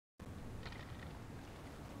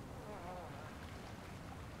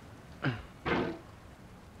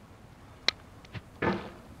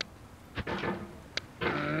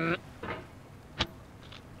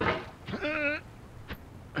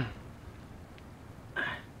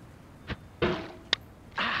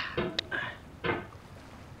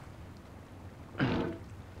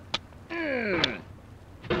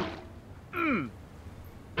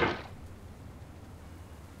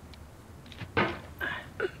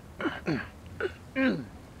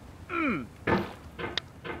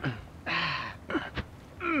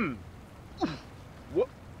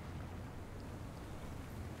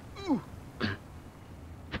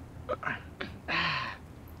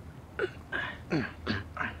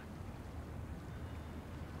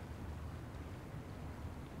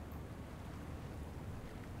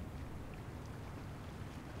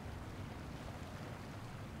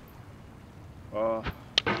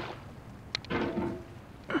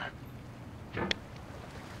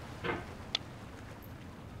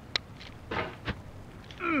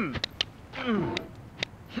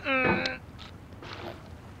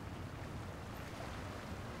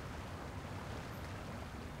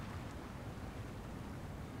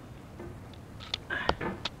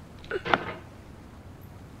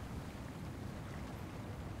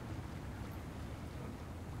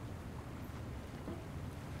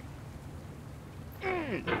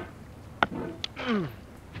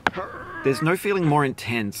There's no feeling more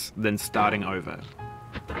intense than starting over.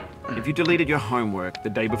 If you deleted your homework the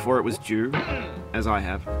day before it was due, as I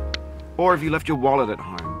have, or if you left your wallet at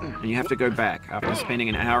home and you have to go back after spending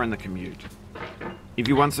an hour in the commute. If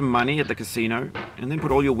you won some money at the casino and then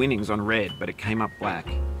put all your winnings on red but it came up black.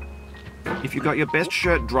 If you got your best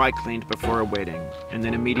shirt dry cleaned before a wedding and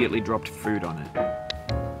then immediately dropped food on it.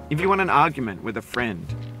 If you won an argument with a friend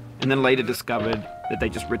and then later discovered that they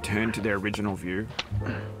just returned to their original view.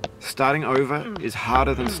 Starting over is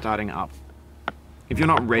harder than starting up. If you're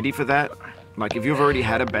not ready for that, like if you've already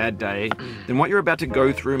had a bad day, then what you're about to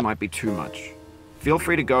go through might be too much. Feel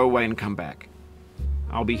free to go away and come back.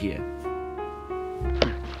 I'll be here.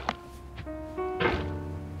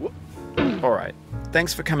 Alright,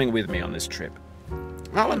 thanks for coming with me on this trip.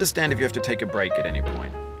 I'll understand if you have to take a break at any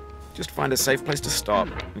point. Just find a safe place to stop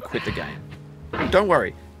and quit the game. Don't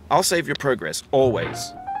worry, I'll save your progress,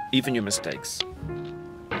 always, even your mistakes.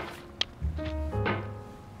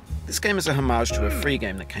 This game is a homage to a free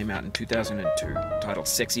game that came out in 2002, titled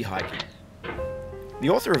Sexy Hiking. The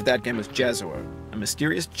author of that game was Jazuo, a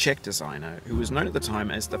mysterious Czech designer who was known at the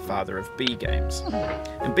time as the father of B games.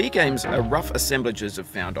 And B games are rough assemblages of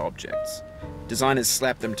found objects. Designers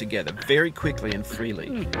slap them together very quickly and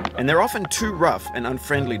freely, and they're often too rough and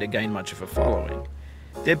unfriendly to gain much of a following.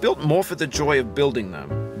 They're built more for the joy of building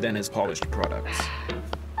them than as polished products.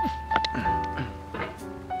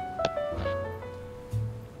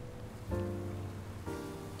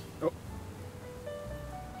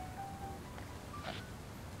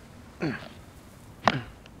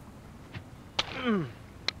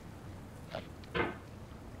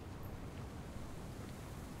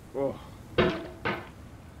 Oh.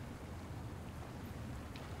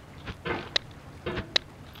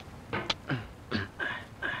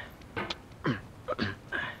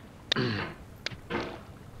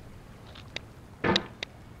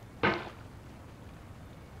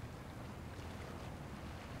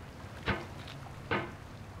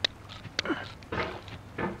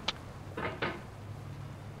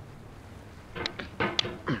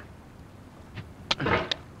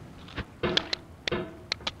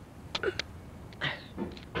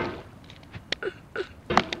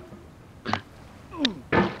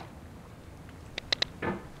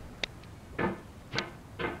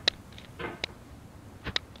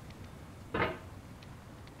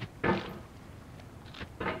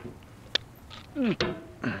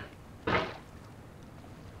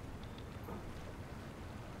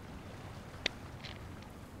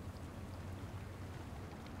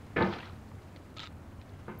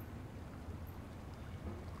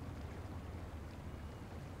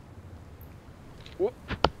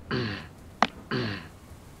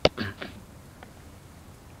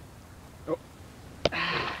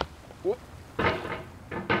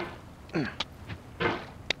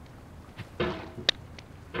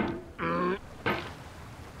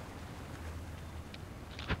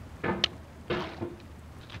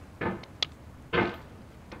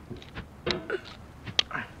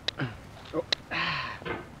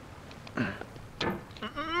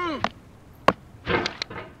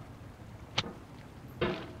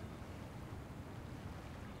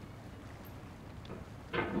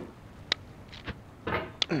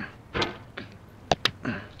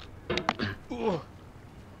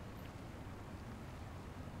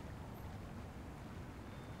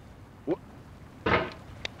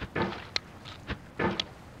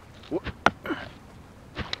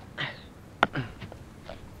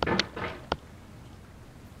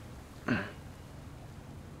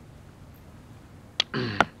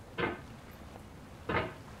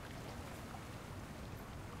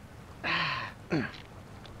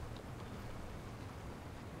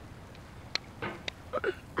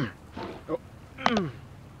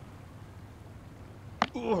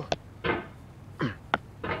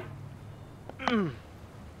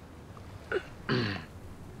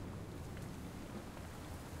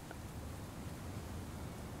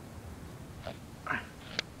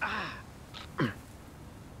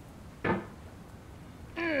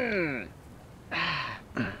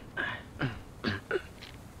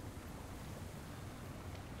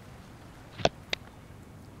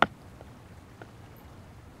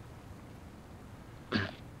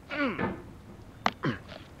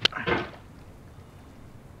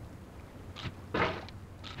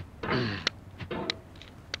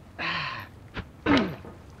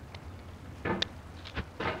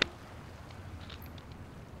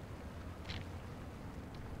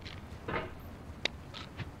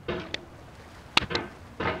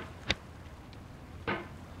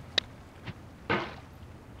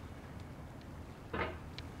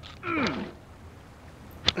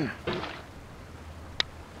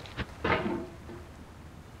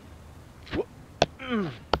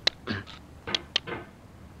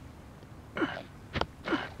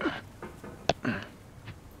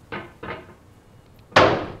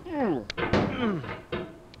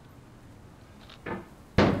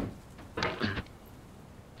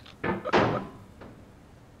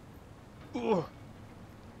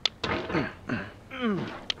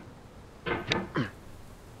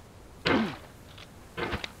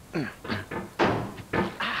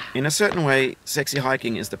 In a certain way, sexy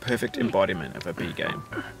hiking is the perfect embodiment of a bee game.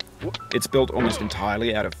 It's built almost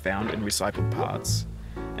entirely out of found and recycled parts,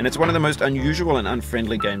 and it's one of the most unusual and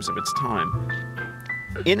unfriendly games of its time.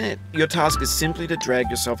 In it, your task is simply to drag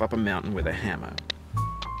yourself up a mountain with a hammer.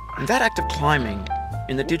 And that act of climbing,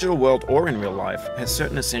 in the digital world or in real life, has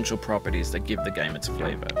certain essential properties that give the game its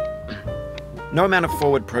flavor. No amount of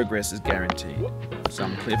forward progress is guaranteed.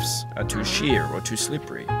 Some cliffs are too sheer or too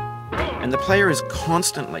slippery, and the player is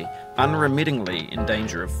constantly, unremittingly in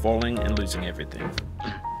danger of falling and losing everything.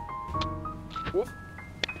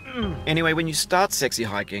 Anyway, when you start sexy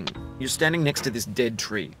hiking, you're standing next to this dead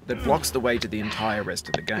tree that blocks the way to the entire rest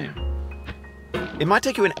of the game. It might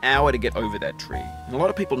take you an hour to get over that tree, and a lot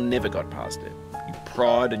of people never got past it. You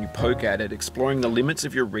prod and you poke at it, exploring the limits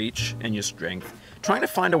of your reach and your strength, trying to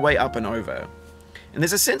find a way up and over. And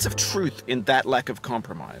there's a sense of truth in that lack of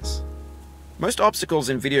compromise. Most obstacles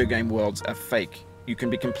in video game worlds are fake. You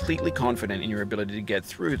can be completely confident in your ability to get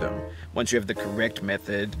through them once you have the correct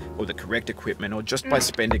method or the correct equipment or just by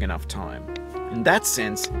spending enough time. In that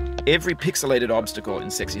sense, every pixelated obstacle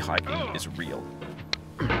in sexy hiking is real.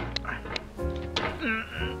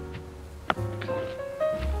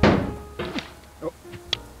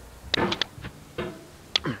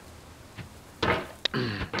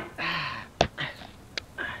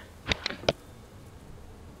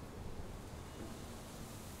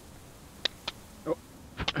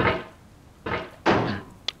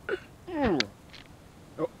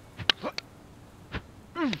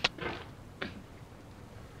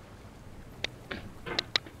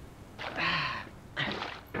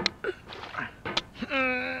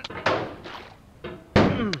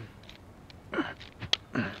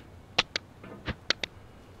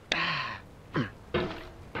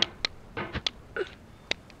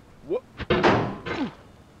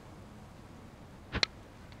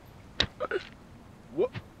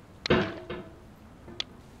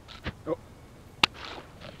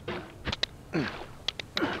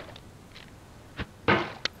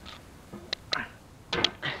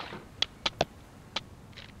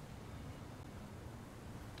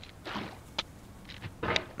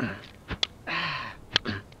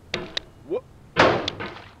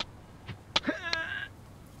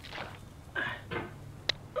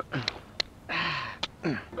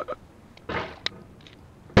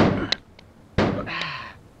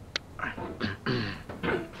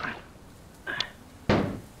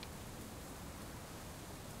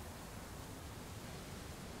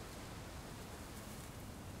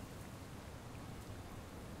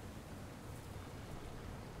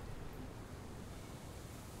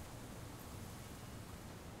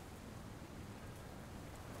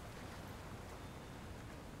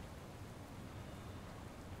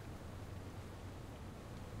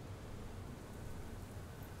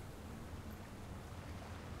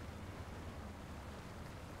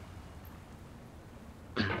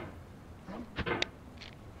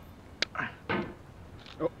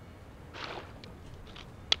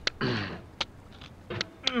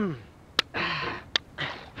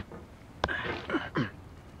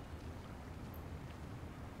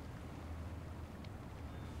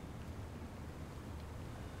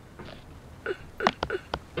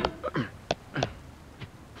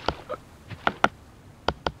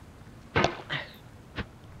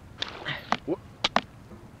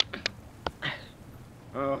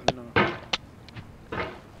 Oh,